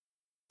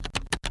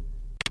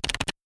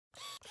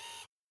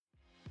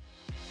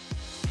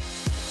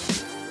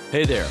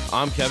Hey there,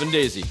 I'm Kevin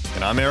Daisy.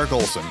 And I'm Eric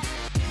Olson.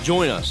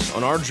 Join us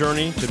on our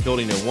journey to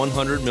building a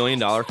 $100 million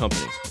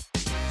company.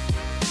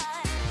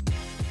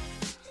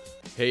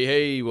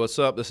 Hey, what's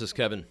up? This is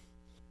Kevin.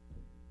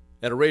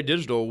 At Array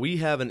Digital, we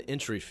have an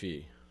entry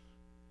fee,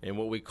 and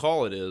what we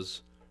call it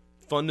is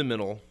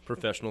fundamental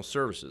professional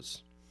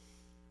services.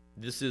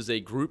 This is a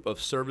group of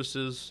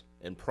services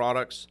and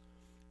products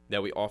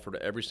that we offer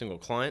to every single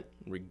client,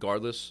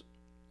 regardless.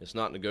 It's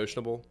not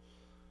negotiable,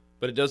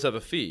 but it does have a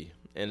fee,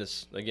 and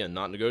it's, again,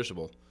 not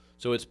negotiable.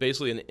 So it's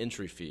basically an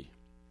entry fee.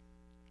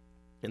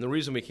 And the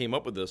reason we came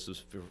up with this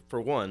is,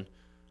 for one,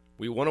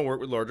 we want to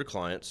work with larger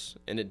clients,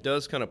 and it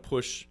does kind of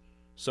push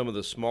some of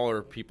the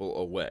smaller people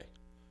away.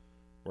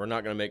 We're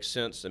not going to make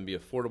sense and be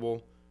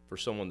affordable for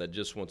someone that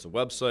just wants a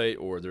website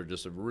or they're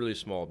just a really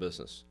small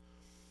business.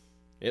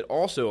 It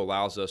also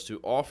allows us to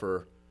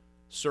offer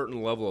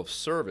certain level of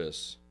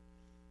service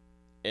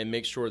and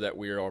make sure that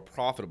we are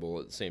profitable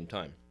at the same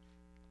time.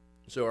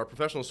 So our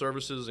professional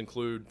services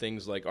include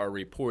things like our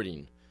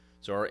reporting,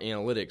 so our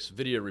analytics,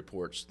 video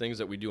reports, things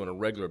that we do on a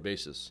regular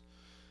basis,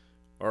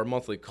 our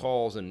monthly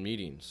calls and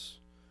meetings,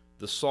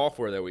 the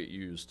software that we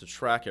use to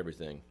track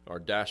everything, our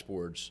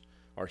dashboards,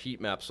 our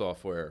heat map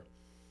software.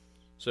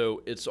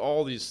 So it's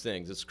all these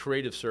things. It's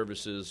creative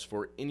services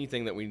for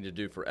anything that we need to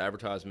do for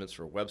advertisements,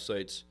 for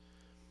websites,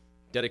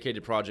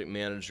 dedicated project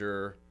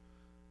manager.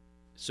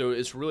 So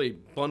it's really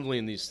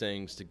bundling these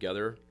things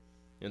together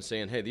and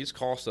saying, hey, these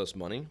cost us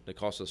money, they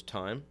cost us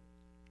time.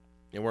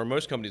 And where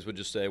most companies would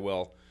just say,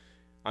 well,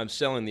 I'm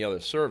selling the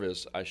other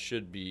service, I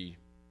should be,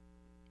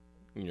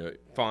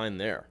 fine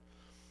there.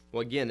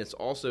 Well, again, it's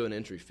also an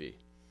entry fee.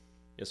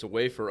 It's a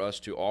way for us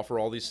to offer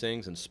all these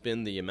things and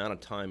spend the amount of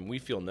time we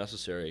feel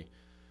necessary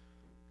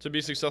to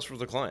be successful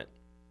with the client.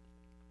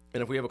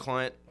 And if we have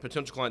a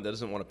potential client that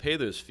doesn't want to pay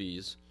those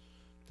fees,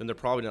 then they're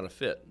probably not a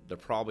fit. They're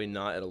probably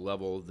not at a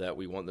level that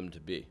we want them to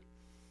be.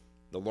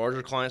 The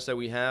larger clients that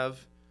we have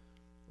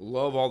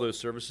love all those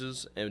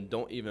services and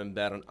don't even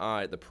bat an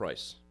eye at the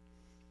price.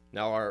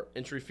 Now, our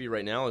entry fee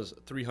right now is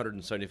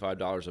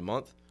 $375 a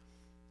month.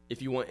 If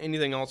you want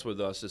anything else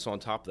with us, it's on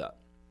top of that.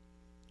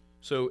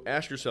 So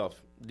ask yourself,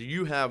 do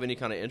you have any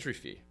kind of entry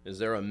fee? Is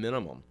there a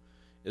minimum?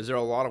 Is there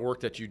a lot of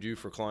work that you do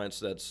for clients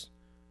that's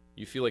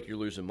you feel like you're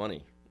losing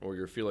money or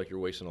you feel like you're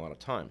wasting a lot of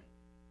time?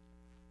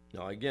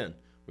 Now, again,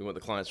 we want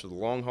the clients for the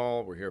long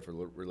haul. We're here for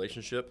the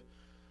relationship.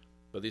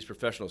 But these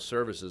professional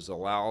services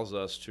allows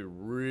us to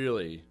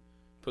really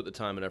put the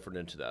time and effort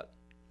into that.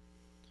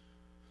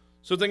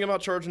 So think about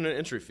charging an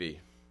entry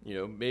fee.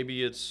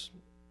 Maybe it's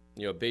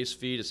a base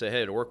fee to say,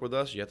 hey, to work with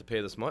us, you have to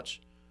pay this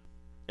much.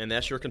 And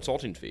that's your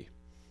consulting fee.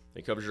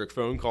 It covers your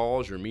phone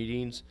calls, your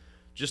meetings.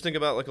 Just think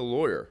about like a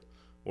lawyer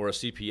or a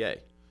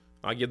CPA.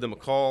 I give them a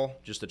call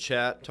just to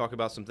chat, talk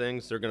about some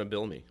things. They're going to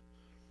bill me.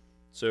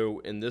 So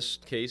in this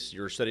case,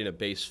 you're setting a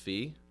base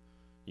fee.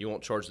 You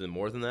won't charge them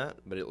more than that,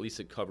 but at least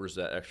it covers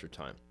that extra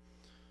time.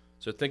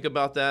 So think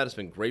about that. It's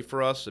been great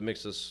for us. It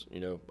makes us,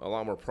 a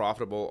lot more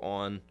profitable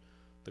on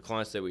the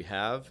clients that we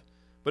have,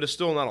 but it's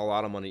still not a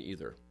lot of money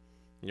either.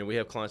 We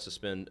have clients that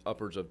spend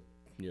upwards of,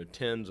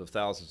 tens of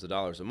thousands of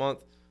dollars a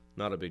month.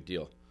 Not a big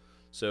deal.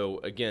 So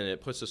again, it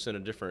puts us in a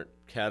different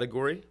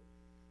category,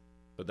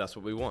 but that's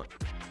what we want.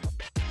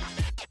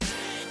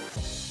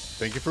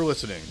 Thank you for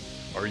listening.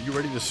 Are you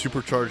ready to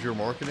supercharge your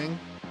marketing?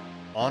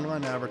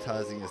 Online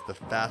advertising is the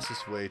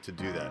fastest way to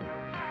do that.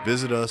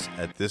 Visit us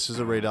at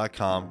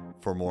thisisarray.com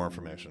for more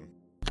information.